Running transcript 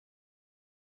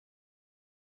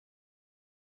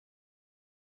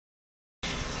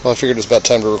Well, I figured it was about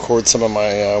time to record some of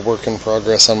my work in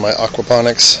progress on my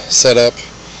aquaponics setup.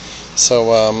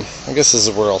 So I guess this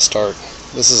is where I'll start.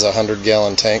 This is a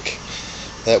 100-gallon tank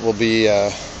that will be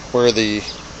where the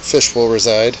fish will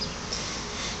reside.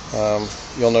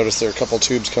 You'll notice there are a couple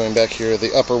tubes coming back here.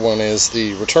 The upper one is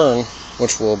the return,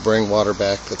 which will bring water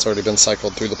back that's already been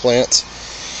cycled through the plants.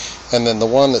 And then the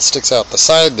one that sticks out the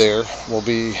side there will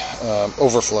be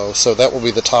overflow, so that will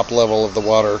be the top level of the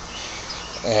water,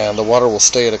 and the water will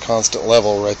stay at a constant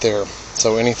level right there.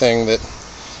 So anything that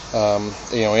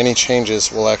any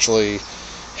changes will actually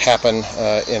happen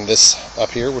in this up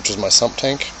here, which is my sump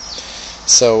tank.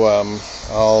 So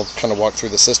I'll kind of walk through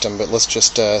the system, but let's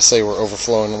just say we're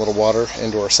overflowing a little water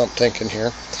into our sump tank in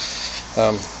here.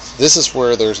 This is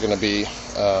where there's going to be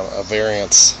a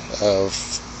variance of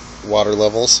water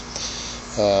levels.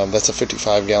 That's a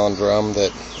 55-gallon drum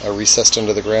that I recessed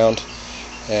into the ground,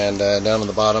 and down at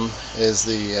the bottom is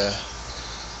the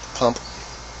pump.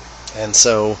 And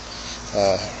so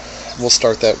we'll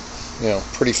start that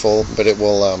pretty full, but it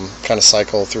will kind of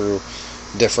cycle through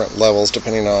different levels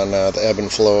depending on the ebb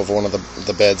and flow of one of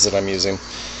the beds that I'm using.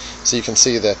 So you can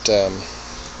see that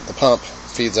the pump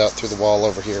feeds out through the wall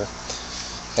over here,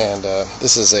 and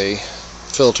this is a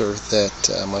filter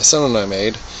that my son and I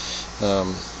made.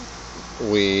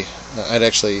 I'd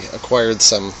actually acquired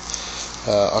some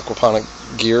aquaponic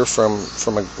gear from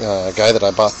a guy that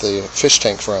I bought the fish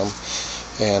tank from,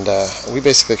 and we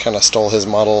basically kind of stole his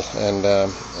model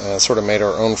and sort of made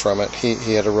our own from it.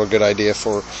 He had a real good idea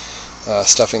for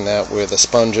stuffing that with a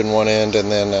sponge in one end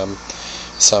and then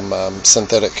some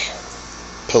synthetic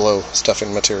pillow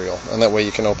stuffing material, and that way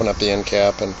you can open up the end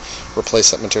cap and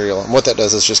replace that material. And what that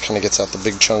does is just kind of gets out the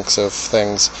big chunks of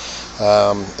things,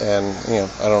 and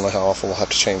I don't know how often we'll have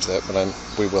to change that, but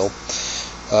we will.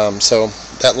 So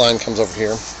that line comes over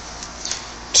here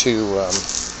to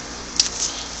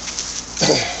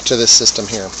this system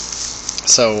here.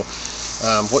 So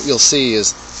what you'll see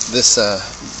is this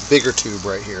bigger tube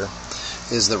right here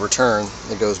is the return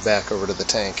that goes back over to the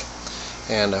tank.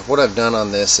 And what I've done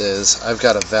on this is I've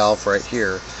got a valve right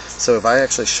here, so if I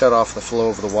actually shut off the flow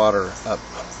of the water up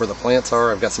where the plants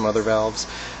are, I've got some other valves,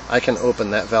 I can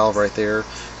open that valve right there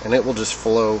and it will just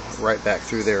flow right back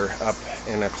through there up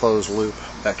in a closed loop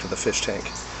back to the fish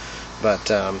tank. But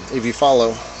if you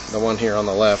follow the one here on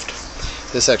the left,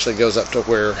 this actually goes up to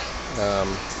where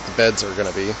the beds are going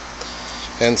to be.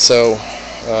 And so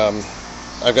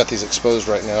I've got these exposed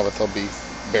right now, but they'll be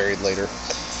buried later.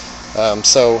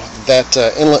 So that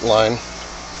inlet line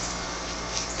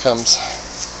comes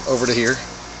over to here,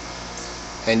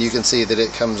 and you can see that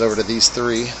it comes over to these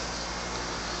three,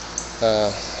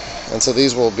 and so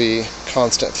these will be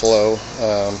constant flow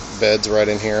beds right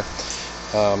in here,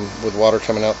 with water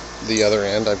coming out the other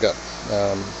end. I've got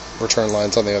return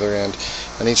lines on the other end,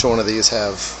 and each one of these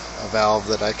have a valve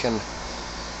that I can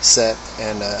set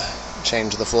and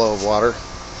change the flow of water.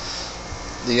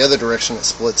 The other direction it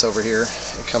splits over here,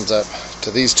 it comes up to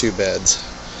these two beds.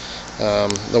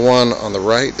 The one on the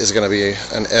right is going to be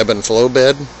an ebb and flow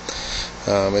bed.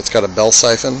 It's got a bell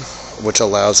siphon which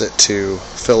allows it to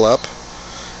fill up,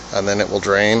 and then it will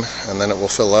drain, and then it will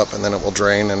fill up, and then it will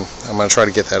drain, and I'm going to try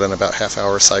to get that in about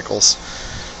half-hour cycles.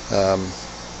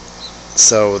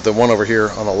 So the one over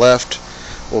here on the left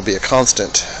will be a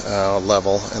constant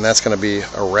level, and that's going to be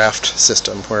a raft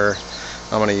system where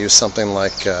I'm going to use something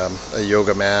like a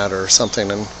yoga mat or something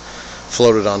and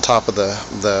float it on top of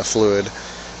the fluid,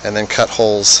 and then cut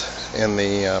holes in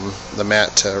the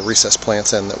mat to recess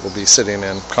plants in that will be sitting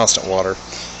in constant water.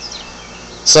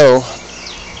 So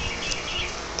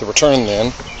the return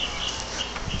then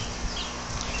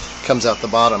comes out the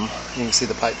bottom. You can see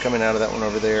the pipe coming out of that one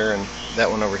over there and that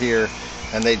one over here,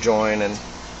 and they join and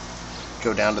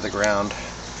go down to the ground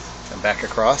and back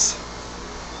across.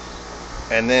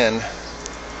 And then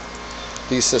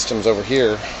these systems over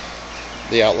here,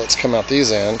 the outlets come out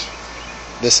this end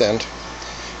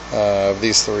of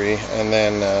these three, and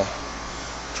then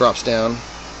drops down,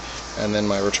 and then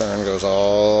my return goes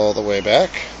all the way back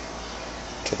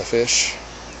to the fish,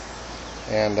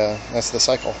 and that's the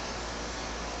cycle.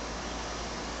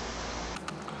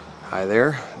 Hi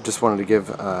there, just wanted to give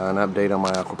an update on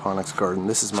my aquaponics garden.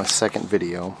 This is my second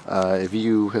video. If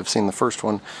you have seen the first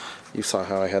one, you saw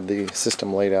how I had the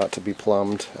system laid out to be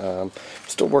plumbed.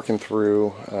 Still working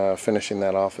through finishing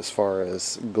that off as far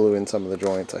as gluing some of the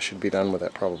joints. I should be done with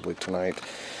that probably tonight.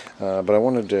 But I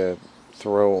wanted to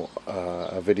throw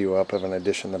a video up of an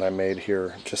addition that I made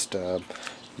here just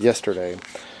yesterday.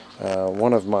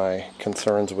 One of my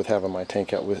concerns with having my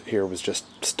tank out here was just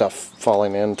stuff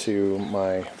falling into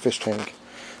my fish tank,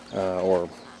 or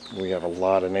we have a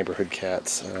lot of neighborhood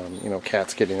cats, you know,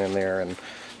 cats getting in there and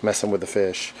messing with the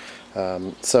fish.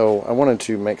 So I wanted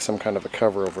to make some kind of a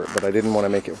cover over it, but I didn't want to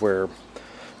make it where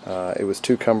it was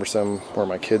too cumbersome, where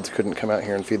my kids couldn't come out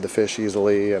here and feed the fish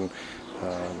easily, and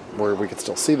where we could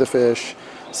still see the fish.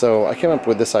 So I came up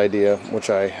with this idea, which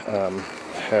I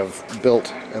have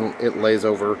built, and it lays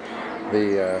over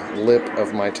the lip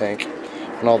of my tank.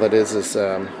 And all that is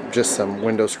just some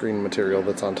window screen material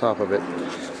that's on top of it.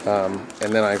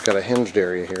 And then I've got a hinged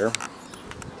area here,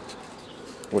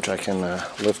 which I can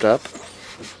lift up,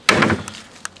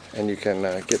 and you can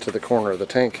get to the corner of the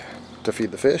tank to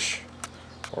feed the fish,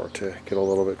 or to get a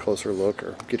little bit closer look,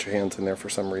 or get your hands in there for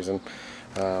some reason.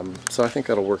 So I think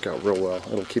that'll work out real well.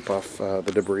 It'll keep off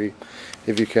the debris.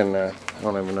 If you can, I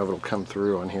don't even know if it'll come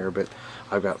through on here, but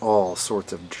I've got all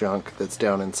sorts of junk that's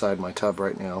down inside my tub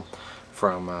right now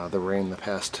from the rain the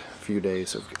past few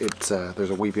days. There's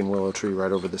a weeping willow tree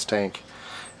right over this tank,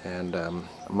 and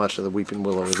much of the weeping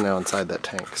willow is now inside that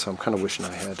tank. So I'm kind of wishing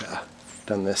I had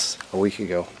done this a week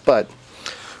ago, but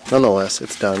nonetheless,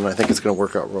 it's done, and I think it's going to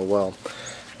work out real well.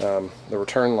 The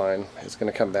return line is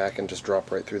going to come back and just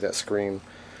drop right through that screen,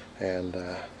 and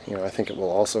you know, I think it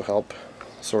will also help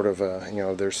sort of, you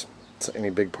know, if there's any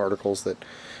big particles that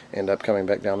end up coming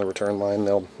back down the return line,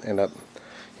 they'll end up,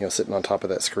 you know, sitting on top of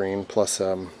that screen. Plus,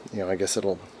 you know, I guess it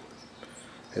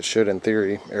should, in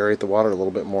theory, aerate the water a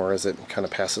little bit more as it kind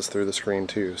of passes through the screen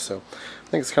too. So I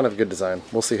think it's kind of a good design.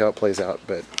 We'll see how it plays out,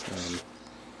 but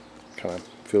kind of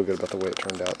feel good about the way it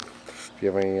turned out. If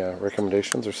you have any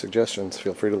recommendations or suggestions,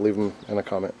 feel free to leave them in a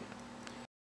comment.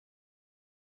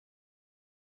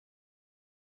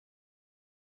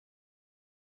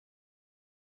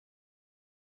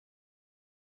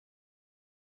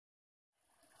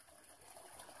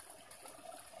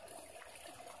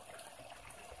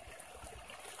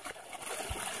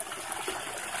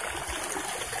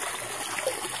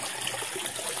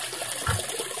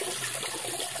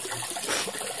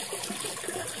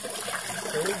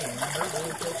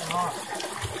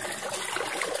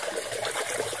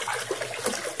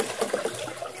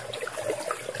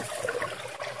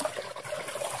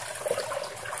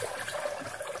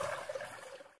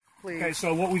 Okay,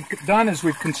 so what we've done is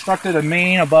we've constructed a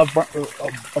main above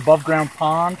ground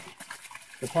pond.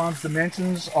 The pond's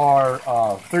dimensions are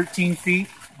 13 feet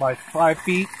by 5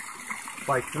 feet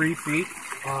by 3 feet.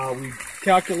 We've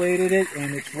calculated it,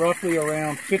 and it's roughly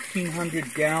around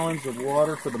 1,500 gallons of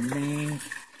water for the main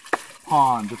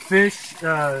pond. The fish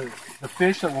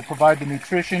that will provide the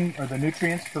nutrition or the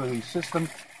nutrients for the system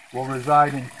will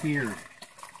reside in here.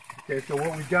 Okay, so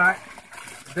what we got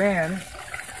then,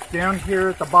 down here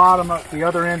at the bottom of the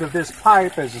other end of this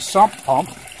pipe is a sump pump.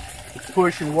 It's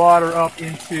pushing water up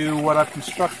into what I've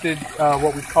constructed,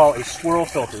 what we call a swirl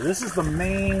filter. This is the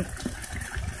main,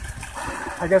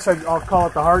 I guess I'll call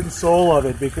it the heart and soul of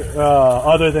it, because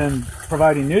other than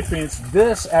providing nutrients,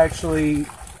 this actually,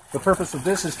 the purpose of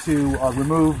this is to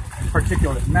remove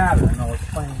particulate matter, and I'll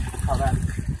explain how that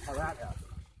happens.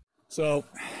 So,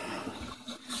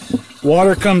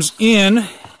 water comes in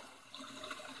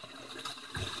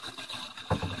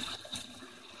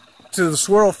to the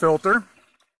swirl filter.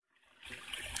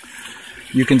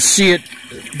 You can see it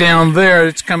down there.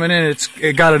 It's coming in.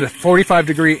 It got at a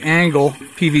 45-degree angle,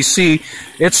 PVC.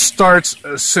 It starts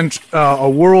a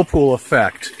whirlpool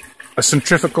effect, a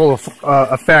centrifugal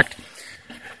effect,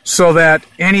 so that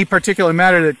any particulate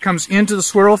matter that comes into the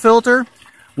swirl filter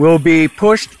will be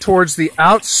pushed towards the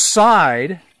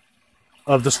outside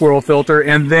of the swirl filter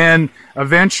and then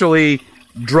eventually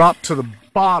drop to the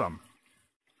bottom.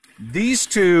 These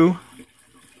two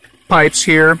pipes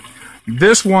here,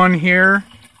 this one here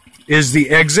is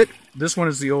the exit, this one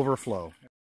is the overflow.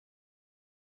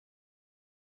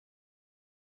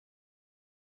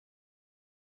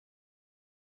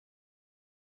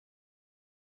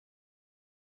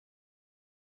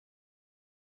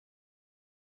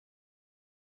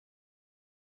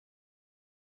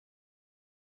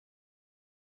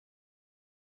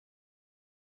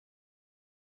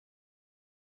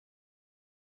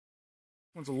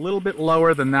 One's a little bit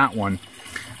lower than that one.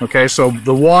 Okay, so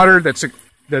the water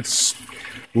that's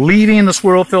leaving the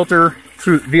swirl filter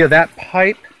via that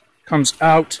pipe comes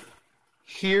out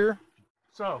here.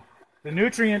 So the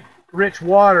nutrient-rich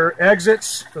water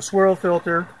exits the swirl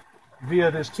filter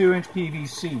via this 2-inch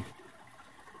PVC.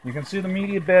 You can see the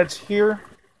media beds here.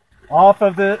 Off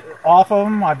of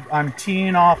them, I'm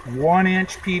teeing off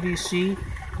 1-inch PVC.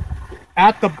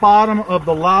 At the bottom of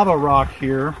the lava rock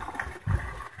here.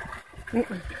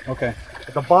 Okay.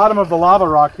 At the bottom of the lava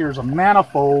rock here is a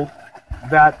manifold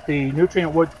that the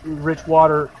nutrient-rich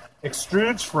water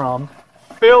extrudes from,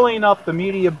 filling up the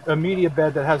media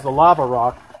bed that has the lava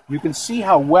rock, you can see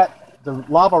how wet the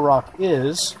lava rock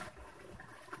is,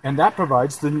 and that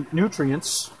provides the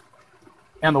nutrients,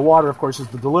 and the water, of course, is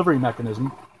the delivery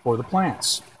mechanism for the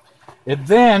plants.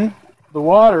 The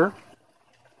water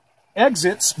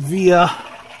exits via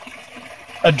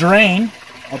a drain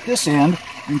at this end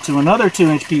into another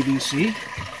 2-inch PVC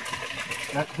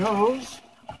that goes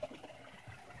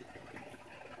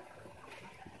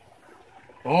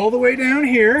all the way down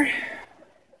here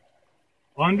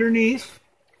underneath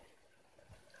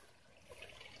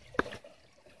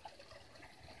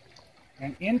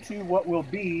and into what will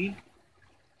be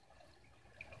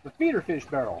the feeder fish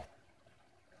barrel.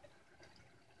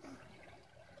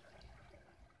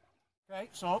 Okay,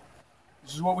 so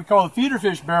this is what we call the feeder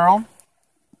fish barrel.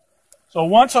 So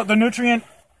once the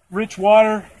nutrient-rich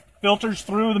water filters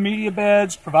through the media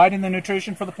beds, providing the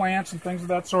nutrition for the plants and things of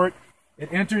that sort,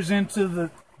 it enters into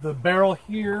the barrel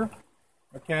here,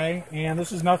 okay? And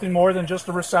this is nothing more than just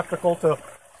a receptacle to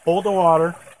hold the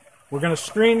water. We're going to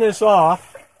screen this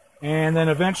off and then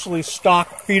eventually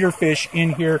stock feeder fish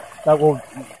in here that will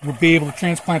be able to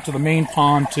transplant to the main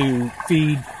pond to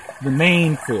feed the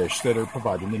main fish that are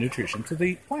providing the nutrition to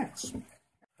the plants.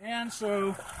 And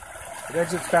so it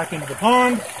exits back into the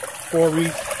pond for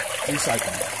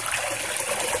recycling.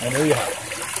 And there you have it.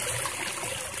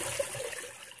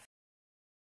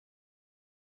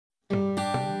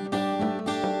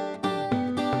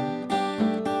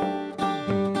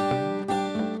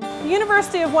 The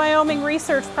University of Wyoming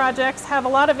research projects have a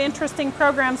lot of interesting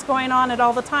programs going on at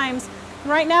all the times.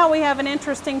 And right now we have an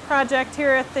interesting project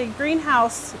here at the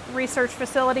greenhouse research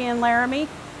facility in Laramie.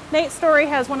 Nate Story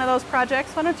has one of those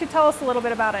projects. Why don't you tell us a little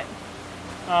bit about it?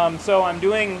 So I'm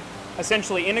doing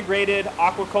essentially integrated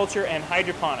aquaculture and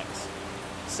hydroponics.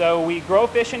 So we grow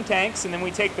fish in tanks, and then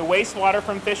we take the wastewater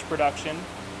from fish production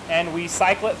and we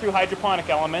cycle it through hydroponic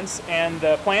elements, and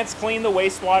the plants clean the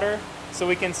wastewater so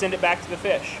we can send it back to the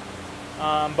fish.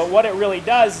 But what it really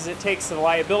does is it takes the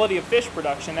liability of fish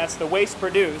production, that's the waste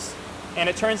produced, and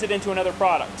it turns it into another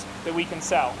product that we can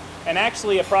sell. And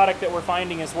actually a product that we're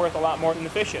finding is worth a lot more than the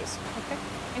fish is. Okay.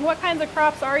 And what kinds of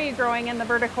crops are you growing in the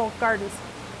vertical gardens?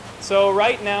 So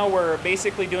right now we're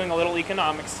basically doing a little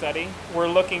economics study. We're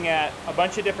looking at a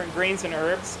bunch of different greens and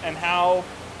herbs and how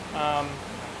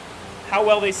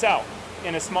well they sell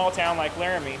in a small town like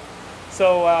Laramie.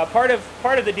 So part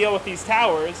of the deal with these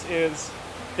towers is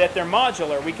that they're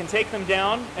modular. We can take them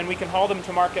down and we can haul them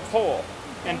to market whole.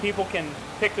 And people can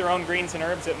pick their own greens and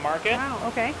herbs at market. Wow,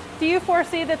 okay. Do you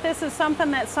foresee that this is something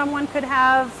that someone could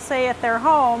have, say, at their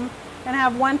home and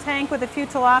have one tank with a few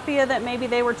tilapia that maybe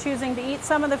they were choosing to eat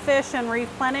some of the fish and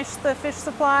replenish the fish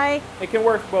supply? It can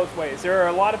work both ways. There are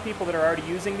a lot of people that are already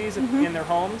using these in their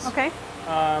homes. Okay.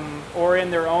 Or in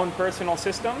their own personal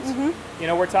systems. You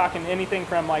know, we're talking anything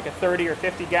from like a 30 or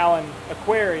 50 gallon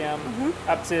aquarium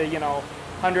up to, you know,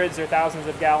 hundreds or thousands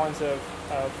of gallons of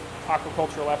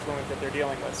aquacultural effluent that they're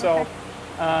dealing with. So,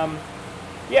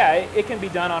 yeah, it can be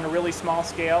done on a really small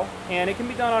scale, and it can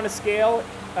be done on a scale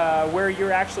where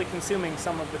you're actually consuming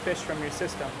some of the fish from your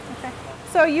system. Okay.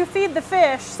 So you feed the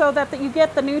fish so that you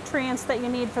get the nutrients that you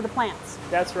need for the plants.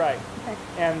 That's right. Okay.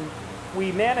 And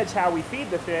we manage how we feed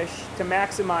the fish to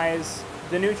maximize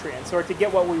the nutrients, or to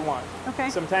get what we want. Okay.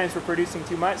 Sometimes we're producing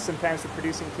too much, sometimes we're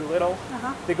producing too little.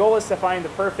 The goal is to find the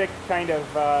perfect kind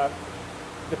of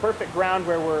the perfect ground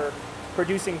where we're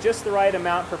producing just the right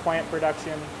amount for plant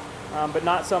production, but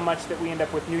not so much that we end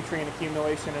up with nutrient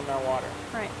accumulation in our water.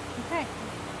 Right, okay.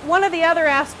 One of the other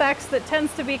aspects that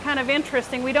tends to be kind of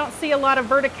interesting, we don't see a lot of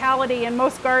verticality in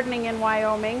most gardening in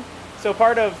Wyoming. So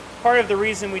part of the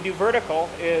reason we do vertical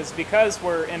is because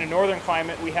we're in a northern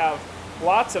climate, we have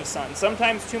lots of sun,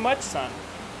 sometimes too much sun.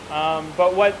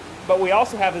 But we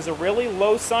also have is a really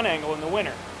low sun angle in the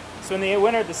winter. So in the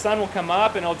winter, the sun will come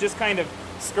up and it'll just kind of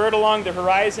skirt along the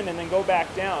horizon and then go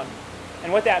back down.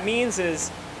 And what that means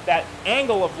is that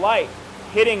angle of light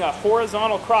hitting a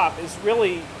horizontal crop is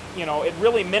really, you know, it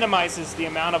really minimizes the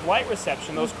amount of light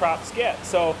reception those crops get.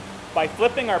 So by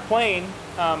flipping our plane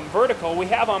vertical, we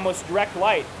have almost direct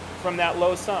light from that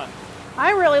low sun.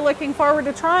 I'm really looking forward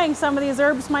to trying some of these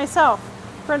herbs myself.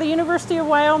 For the University of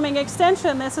Wyoming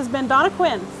Extension, this has been Donna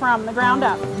Quinn from The Ground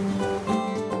Up.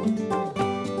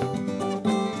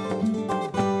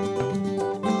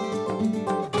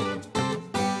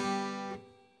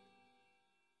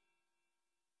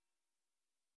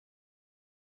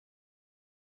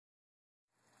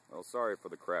 Well, sorry for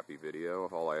the crappy video.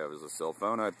 All I have is a cell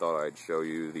phone. I thought I'd show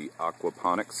you the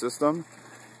aquaponics system.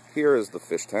 Here is the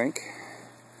fish tank.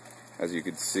 As you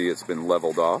can see, it's been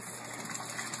leveled off.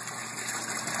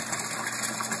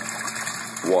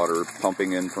 water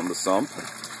pumping in from the sump.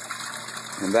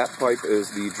 And that pipe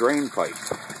is the drain pipe.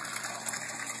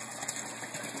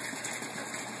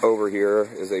 Over here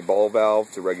is a ball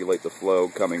valve to regulate the flow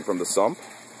coming from the sump.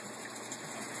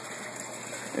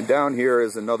 And down here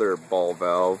is another ball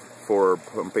valve for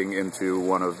pumping into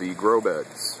one of the grow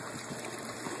beds.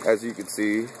 As you can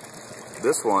see,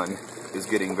 this one is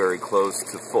getting very close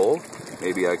to full.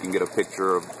 Maybe I can get a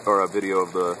picture of, or a video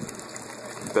of the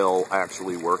bell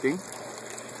actually working.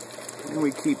 And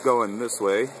we keep going this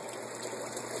way.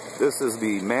 This is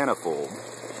the manifold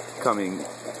coming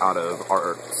out of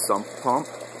our sump pump.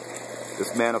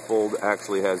 This manifold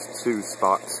actually has 2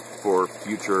 spots for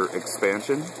future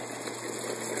expansion.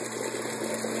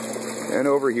 And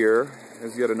over here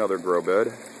is yet another grow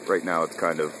bed. Right now it's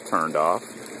kind of turned off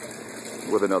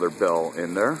with another bell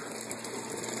in there.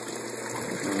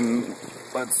 And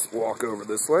let's walk over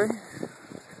this way.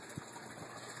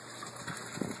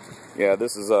 Yeah,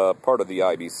 this is a part of the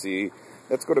IBC.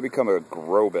 That's going to become a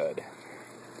grow bed.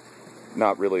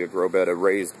 Not really a grow bed, a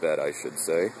raised bed, I should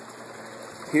say.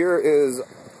 Here is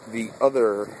the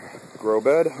other grow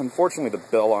bed. Unfortunately, the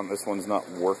bell on this one's not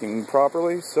working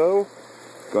properly, so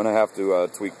going to have to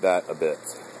tweak that a bit.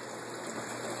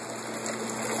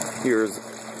 Here's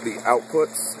the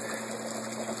outputs.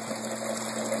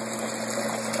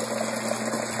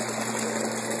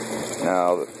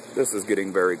 Now, this is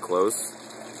getting very close.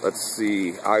 Let's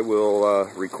see, I will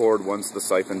record once the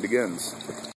siphon begins.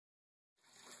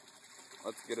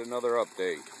 Let's get another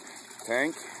update.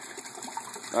 Tank,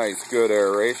 nice good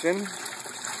aeration.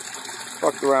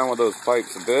 Fucked around with those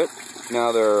pipes a bit.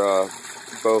 Now they're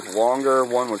both longer,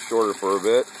 one was shorter for a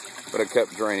bit, but it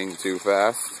kept draining too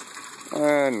fast.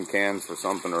 And cans for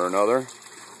something or another.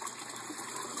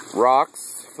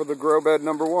 Rocks for the grow bed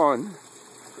number 1.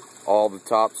 All the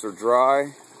tops are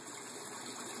dry.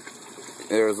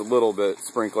 There's a little bit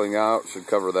sprinkling out, should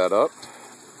cover that up.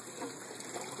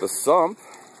 The sump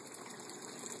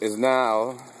is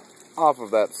now off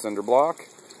of that cinder block,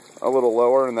 a little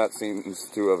lower, and that seems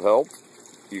to have helped.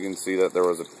 You can see that there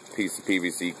was a piece of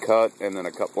PVC cut and then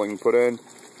a coupling put in,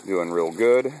 doing real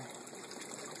good.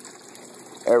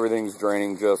 Everything's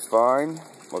draining just fine.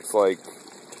 Looks like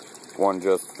one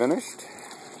just finished.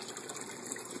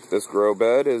 This grow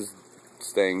bed is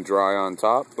staying dry on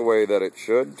top the way that it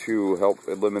should to help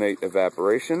eliminate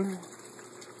evaporation.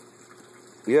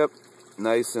 Yep,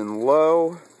 nice and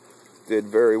low. Did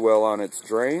very well on its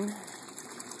drain.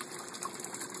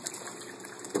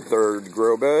 Third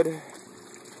grow bed,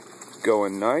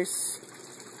 going nice.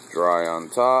 Dry on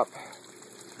top.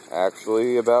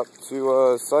 Actually about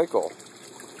to cycle.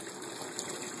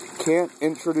 Can't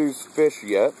introduce fish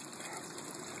yet,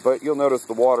 but you'll notice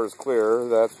the water's clear.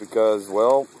 That's because,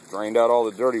 well, drained out all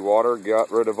the dirty water,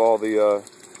 got rid of all the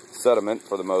sediment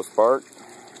for the most part.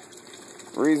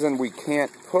 Reason we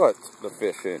can't put the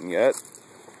fish in yet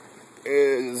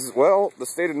is, well, the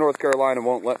state of North Carolina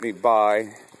won't let me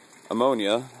buy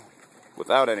ammonia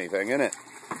without anything in it.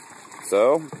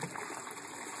 So,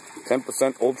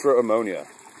 10% ultra ammonia.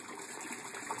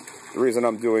 The reason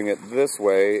I'm doing it this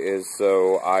way is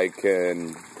so I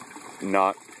can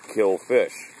not kill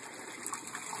fish.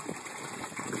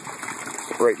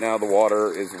 Right now the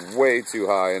water is way too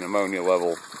high in ammonia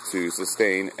level to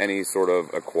sustain any sort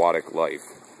of aquatic life.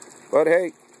 But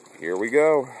hey, here we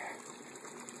go.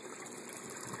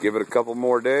 Give it a couple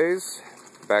more days.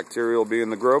 Bacteria will be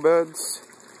in the grow beds.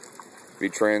 Be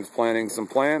transplanting some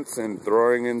plants and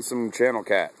throwing in some channel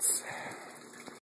cats.